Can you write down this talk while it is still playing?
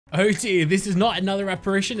Oh dear, this is not another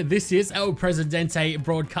apparition. This is El Presidente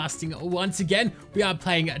broadcasting once again. We are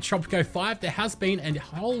playing Tropico 5. There has been a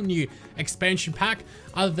whole new expansion pack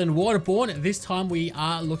other than Waterborne. This time we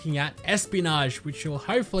are looking at Espionage, which will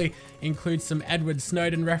hopefully include some Edward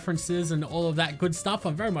Snowden references and all of that good stuff.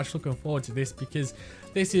 I'm very much looking forward to this because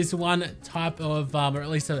this is one type of, or at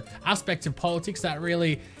least an aspect of politics that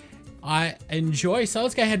really I enjoy. So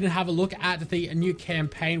let's go ahead and have a look at the new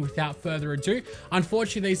campaign without further ado.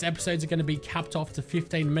 Unfortunately, these episodes are going to be capped off to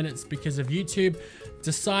 15 minutes because of YouTube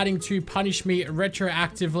deciding to punish me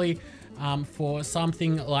retroactively for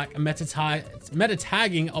something like meta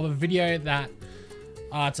tagging of a video that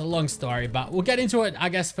it's a long story, but we'll get into it, I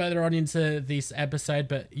guess, further on into this episode.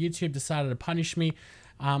 But YouTube decided to punish me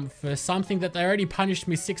for something that they already punished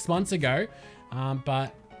me 6 months ago,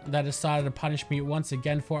 but they decided to punish me once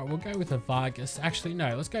again for it. We'll go with a Vargas. Actually,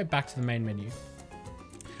 no, let's go back to the main menu.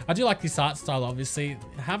 I do like this art style, obviously.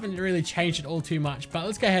 I haven't really changed it all too much, but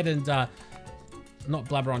let's go ahead and not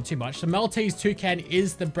blabber on too much. The Maltese Toucan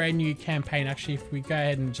is the brand new campaign. Actually, if we go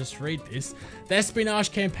ahead and just read this. The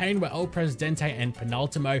Espionage campaign where El Presidente and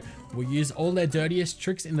Penultimo will use all their dirtiest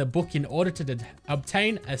tricks in the book in order to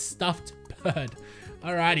obtain a stuffed bird.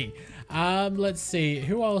 Alrighty. Let's see.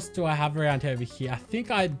 Who else do I have around over here? I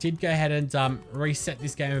think I did go ahead and reset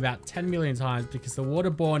this game about 10 million times because the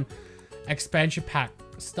Waterborne expansion pack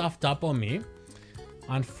stuffed up on me.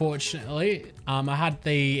 Unfortunately, I had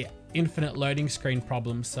the infinite loading screen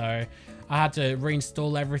problem, so I had to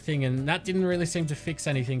reinstall everything, and that didn't really seem to fix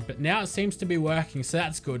anything, but now it seems to be working, so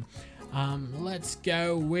that's good. Let's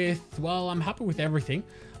go with, well, I'm happy with everything.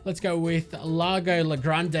 Let's go with Largo La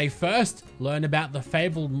Grande first. Learn about the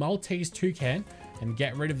fabled Maltese Toucan and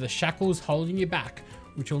get rid of the shackles holding you back,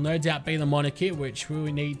 which will no doubt be the monarchy, which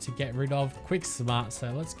we need to get rid of quick smart.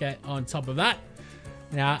 So let's get on top of that.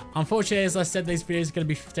 Now, unfortunately, as I said, these videos are going to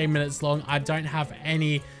be 15 minutes long. I don't have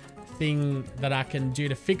anything that I can do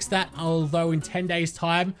to fix that. Although in 10 days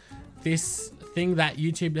time, this thing that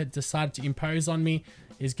YouTube had decided to impose on me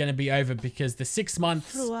is going to be over because the 6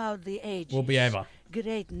 months throughout the ages, will be over.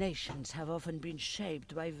 Great nations have often been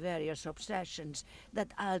shaped by various obsessions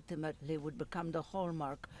that ultimately would become the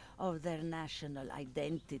hallmark of their national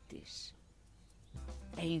identities.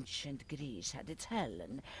 Ancient Greece had its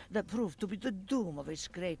Helen, that proved to be the doom of its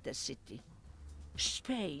greatest city.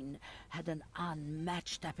 Spain had an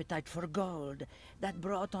unmatched appetite for gold that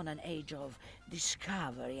brought on an age of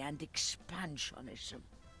discovery and expansionism.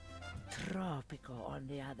 Tropico, on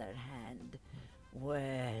the other hand,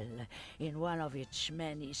 well, in one of its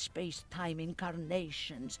many space-time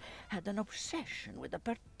incarnations, had an obsession with a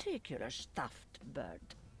particular stuffed bird.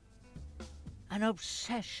 An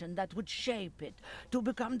obsession that would shape it to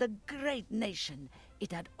become the great nation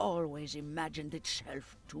it had always imagined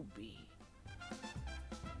itself to be.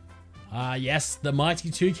 Yes, the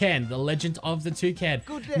mighty Toucan, the legend of the Toucan.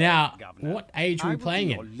 Good day, now, Governor. what age are we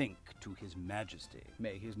playing I will be in? your link to His Majesty.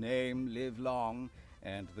 May his name live long,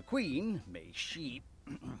 and the Queen, may she...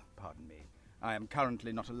 pardon me. I am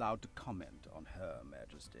currently not allowed to comment on Her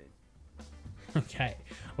Majesty. Okay.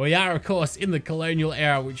 We are, of course, in the colonial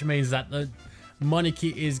era, which means that the monarchy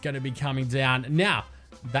is going to be coming down. Now,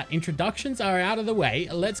 that introductions are out of the way,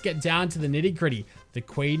 let's get down to the nitty-gritty. The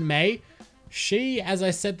Queen May... She, as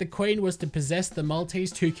I said, the Queen was to possess the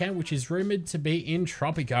Maltese Toucan, which is rumored to be in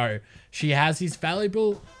Tropico. She has his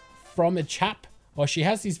valuable from a chap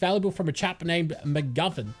named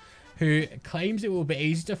McGovern, who claims it will be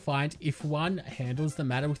easy to find if one handles the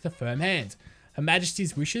matter with a firm hand. Her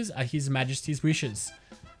Majesty's wishes are His Majesty's wishes,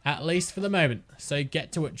 at least for the moment. So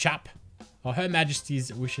get to it, chap. Or Her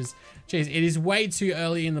Majesty's wishes. Jeez, it is way too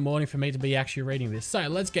early in the morning for me to be actually reading this. So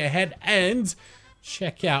let's go ahead and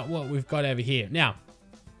check out what we've got over here. Now,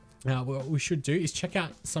 what we should do is check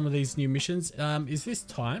out some of these new missions. Is this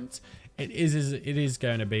timed? It is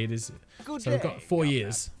going to be. It is. Good So we've day, got 4 Governor.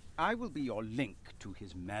 years. I will be your link to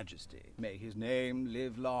His Majesty. May his name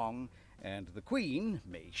live long, and the Queen,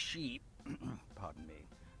 may she... pardon me.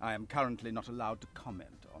 I am currently not allowed to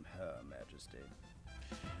comment on Her Majesty.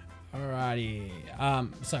 Alrighty.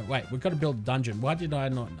 So wait, we've got to build a dungeon. Why did I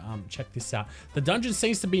not check this out? The dungeon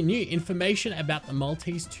seems to be new. Information about the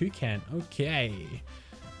Maltese Toucan. Okay.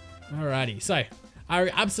 Alrighty. So I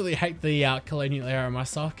absolutely hate the colonial era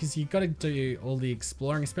myself because you've got to do all the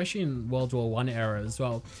exploring, especially in World War I era as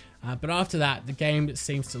well. But after that, the game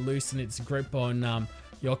seems to loosen its grip on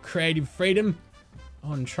your creative freedom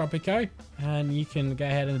on Tropico, and you can go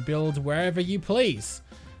ahead and build wherever you please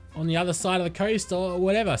on the other side of the coast or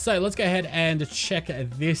whatever. So let's go ahead and check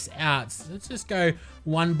this out. So let's just go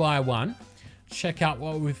one by one. Check out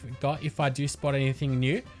what we've got if I do spot anything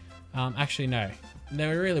new. Actually, no.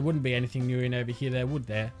 there really wouldn't be anything new in over here, there would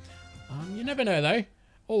there? You never know though.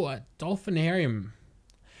 Oh, a dolphinarium.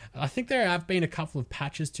 I think there have been a couple of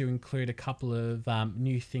patches to include a couple of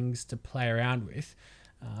new things to play around with.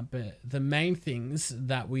 But the main things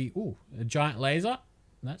that a giant laser.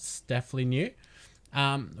 That's definitely new.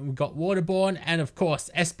 We've got waterborne and of course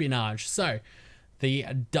espionage. So the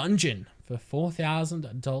dungeon for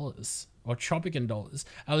 $4,000 or Tropican dollars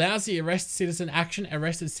allows the arrest citizen action.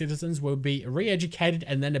 Arrested citizens will be re-educated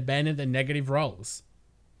and then abandon their negative roles.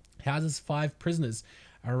 Houses 5 prisoners.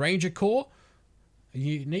 A ranger corps,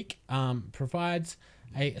 unique, provides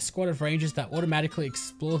a squad of rangers that automatically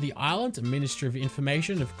explore the island. A Ministry of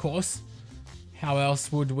Information, of course. How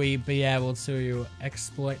else would we be able to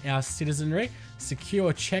exploit our citizenry?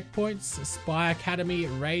 Secure checkpoints, spy academy,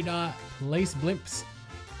 radar, police blimps.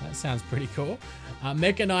 That sounds pretty cool.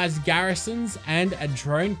 Mechanized garrisons and a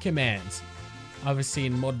drone command. Obviously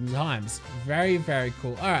in modern times. Very, very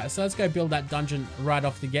cool. Alright, so let's go build that dungeon right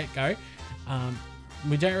off the get-go.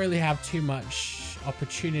 We don't really have too much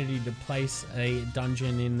opportunity to place a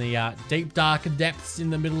dungeon in the deep, dark depths in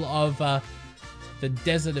the middle of the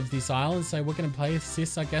desert of this island. So we're going to place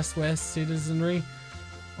this, I guess, where citizenry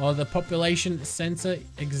or the population center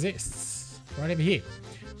exists. Right over here.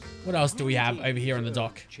 What else do we have over here on the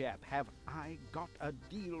dock? Chap, have I got a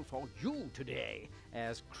deal for you today?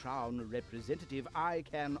 As Crown Representative, I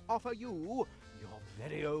can offer you your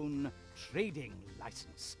very own trading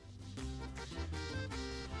license.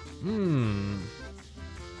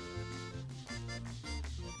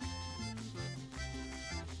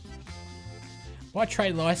 Well,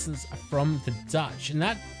 trade license from the Dutch, and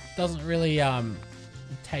that doesn't really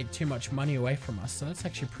take too much money away from us, so that's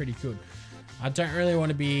actually pretty good. I don't really want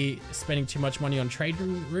to be spending too much money on trade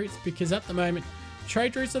routes because at the moment,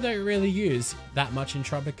 trade routes I don't really use that much in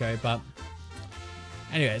Tropico, but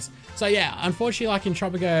anyways. So yeah, unfortunately, like in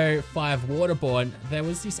Tropico 5 Waterborne, there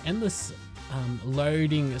was this endless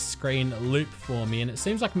loading screen loop for me, and it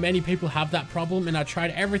seems like many people have that problem, and I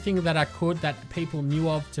tried everything that I could that people knew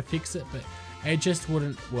of to fix it, but it just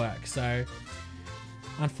wouldn't work. So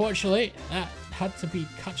unfortunately, that had to be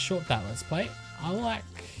cut short, that let's play. I like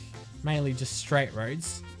mainly just straight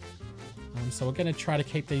roads. So we're going to try to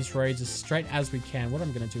keep these roads as straight as we can. What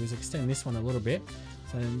I'm going to do is extend this one a little bit.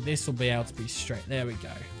 So this will be able to be straight. There we go.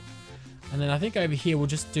 And then I think over here, we'll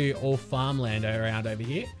just do all farmland around over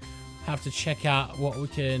here. Have to check out what we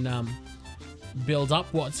can build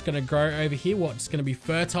up, what's going to grow over here, what's going to be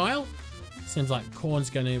fertile. Seems like corn's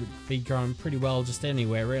going to be growing pretty well just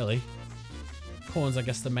anywhere, really. Corn's, I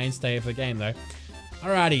guess, the mainstay of the game, though.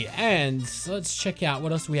 Alrighty, and so let's check out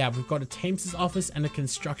what else we have. We've got a Teamster's office and a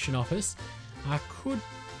construction office. I could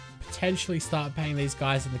potentially start paying these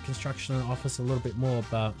guys in the construction office a little bit more,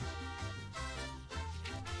 but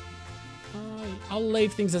I'll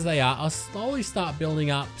leave things as they are. I'll slowly start building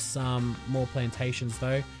up some more plantations,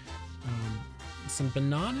 though. Some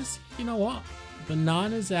bananas. You know what?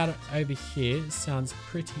 Bananas out over here sounds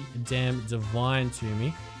pretty damn divine to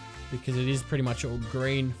me, because it is pretty much all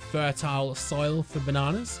green, fertile soil for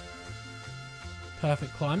bananas.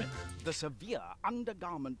 Perfect climate. The severe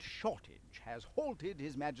undergarment shortage has halted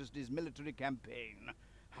His Majesty's military campaign.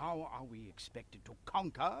 How are we expected to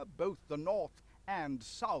conquer both the North and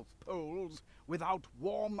South Poles without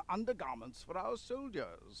warm undergarments for our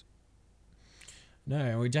soldiers?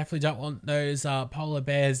 No, we definitely don't want those polar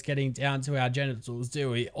bears getting down to our genitals,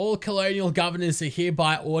 do we? All colonial governors are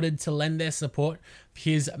hereby ordered to lend their support for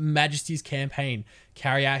His Majesty's campaign.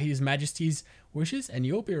 Carry out His Majesty's wishes and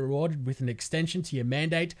you'll be rewarded with an extension to your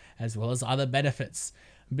mandate as well as other benefits.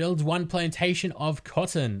 Build 1 plantation of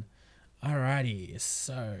cotton. Alrighty,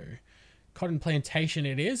 so cotton plantation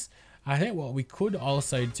it is. I think what we could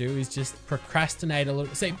also do is just procrastinate a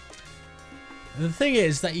little. See, the thing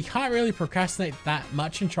is that you can't really procrastinate that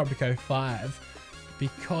much in Tropico 5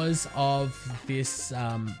 because of this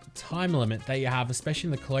time limit that you have, especially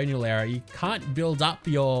in the colonial era. You can't build up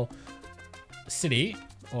your city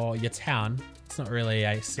or your town. It's not really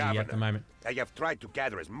a city Governor, at the moment. I have tried to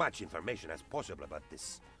gather as much information as possible about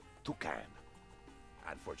this Toucan.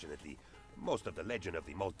 Unfortunately, most of the legend of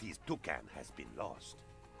the Maltese Toucan has been lost.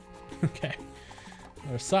 Okay.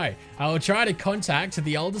 So, I will try to contact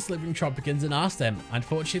the oldest living Tropicans and ask them.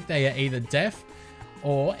 Unfortunately, they are either deaf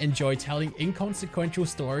or enjoy telling inconsequential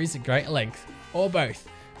stories at great length, or both.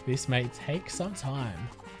 This may take some time.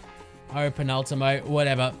 Open Ultimo,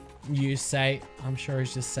 whatever you say. I'm sure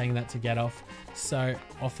he's just saying that to get off. So,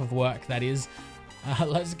 off of work, that is.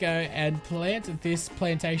 Let's go and plant this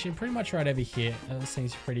plantation pretty much right over here. That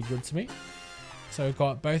seems pretty good to me. So, we've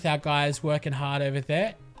got both our guys working hard over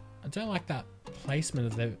there. I don't like that placement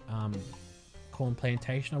of the corn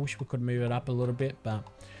plantation. I wish we could move it up a little bit, but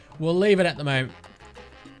we'll leave it at the moment.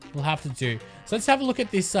 We'll have to do. So let's have a look at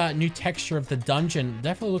this new texture of the dungeon.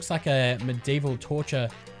 Definitely looks like a medieval torture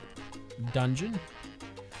dungeon.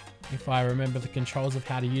 If I remember the controls of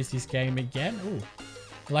how to use this game again. Ooh.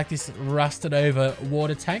 I like this rusted over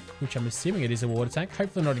water tank, which I'm assuming it is a water tank.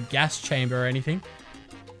 Hopefully not a gas chamber or anything.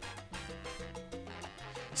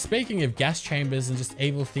 Speaking of gas chambers and just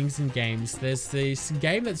evil things in games, there's this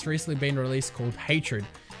game that's recently been released called Hatred.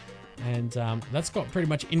 And that's got pretty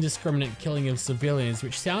much indiscriminate killing of civilians,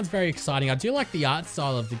 which sounds very exciting. I do like the art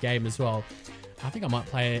style of the game as well. I think I might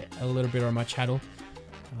play it a little bit on my channel.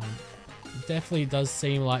 It definitely does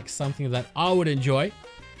seem like something that I would enjoy.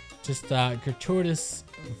 Just gratuitous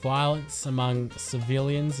violence among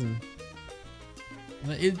civilians, and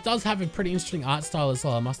it does have a pretty interesting art style as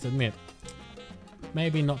well, I must admit.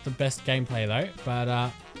 Maybe not the best gameplay though, but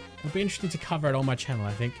it'll be interesting to cover it on my channel,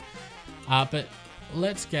 I think. But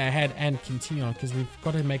let's go ahead and continue on, because we've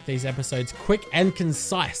got to make these episodes quick and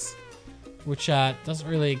concise, which doesn't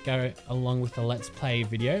really go along with the Let's Play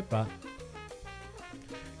video, but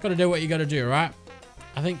got to do what you got to do, right?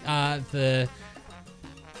 I think the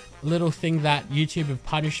little thing that YouTube have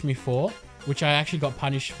punished me for, which I actually got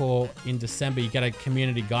punished for in December, you get a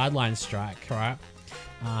community guideline strike, right?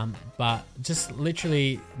 But just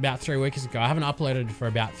literally about 3 weeks ago, I haven't uploaded for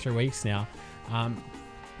about 3 weeks now.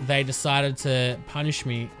 They decided to punish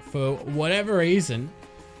me for whatever reason.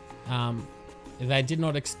 They did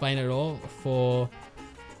not explain it all for,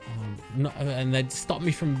 and they stopped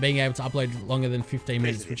me from being able to upload longer than 15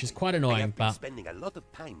 minutes, which is quite annoying. But spending a lot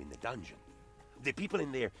of time in the dungeon. The people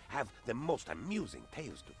in there have the most amusing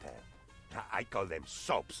tales to tell. I call them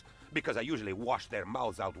soaps, because I usually wash their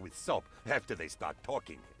mouths out with soap after they start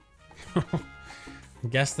talking.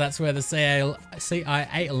 Guess that's where the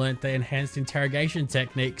CIA learnt the enhanced interrogation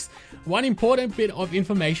techniques. One important bit of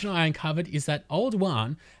information I uncovered is that Old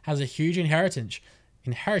Juan has a huge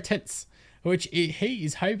inheritance, which he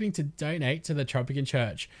is hoping to donate to the Tropican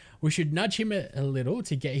Church. We should nudge him a little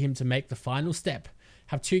to get him to make the final step.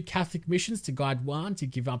 Have 2 Catholic missions to guide Juan to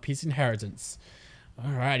give up his inheritance.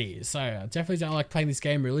 Alrighty, so I definitely don't like playing this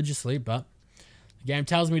game religiously, but the game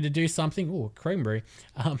tells me to do something. Oh, creamery.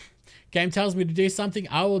 Game tells me to do something,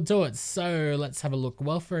 I will do it. So let's have a look.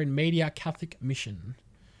 Welfare and Media Catholic Mission.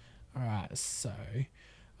 Alright, so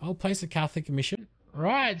I'll place a Catholic mission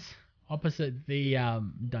right opposite the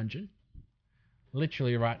dungeon.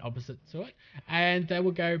 Literally right opposite to it. And they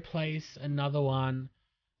will go place another one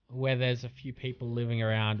where there's a few people living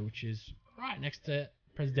around, which is right next to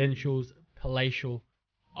Presidential's palatial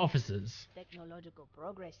offices. Technological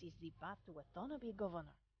progress is the path to autonomy,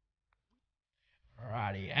 Governor.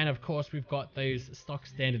 Alrighty, and of course we've got those stock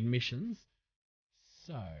standard missions.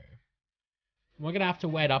 So we're gonna have to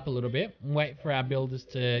wait up a little bit and wait for our builders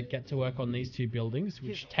to get to work on these 2 buildings,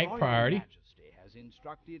 which take priority. His Majesty has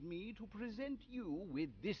instructed me to present you with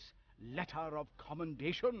this letter of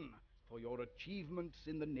commendation for your achievements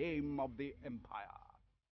in the name of the Empire.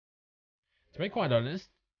 To be quite honest,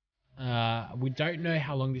 we don't know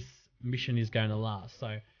how long this mission is going to last,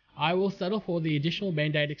 so I will settle for the additional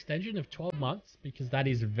mandate extension of 12 months, because that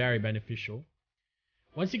is very beneficial.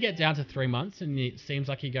 Once you get down to 3 months and it seems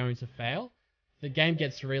like you're going to fail, the game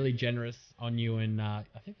gets really generous on you, and I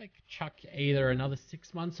think they could chuck either another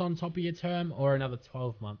 6 months on top of your term or another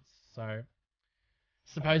 12 months. So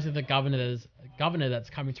supposedly the governor that's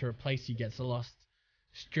coming to replace you gets lost,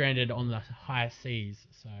 stranded on the high seas,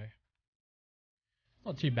 so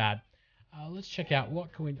not too bad. Let's check out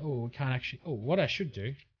what can we... Oh, we can't actually... Oh, what I should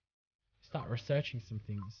do, start researching some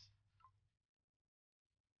things.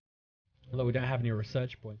 Although we don't have any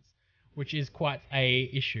research points, which is quite a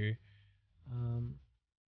issue.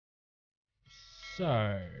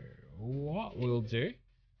 So what we'll do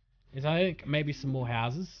is, I think maybe some more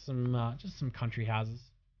houses, just some country houses.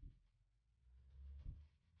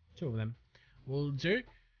 2 of them will do,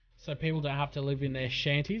 so people don't have to live in their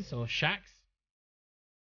shanties or shacks.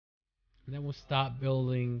 And then we'll start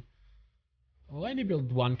building... I'll only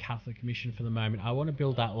build 1 Catholic mission for the moment. I want to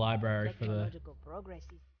build that library for the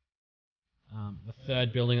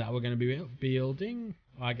 3rd building that we're going to be building.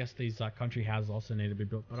 Well, I guess these country houses also need to be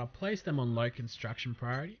built, but I'll place them on low construction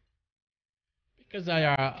priority, because they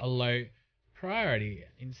are a low priority.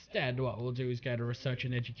 Instead, what we'll do is go to research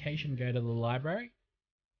and education, go to the library,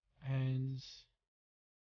 and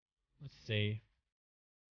let's see.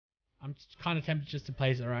 I'm kind of tempted just to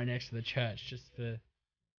place it right next to the church, just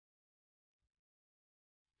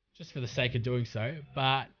for the sake of doing so,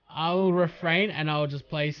 but I'll refrain and I'll just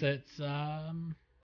place it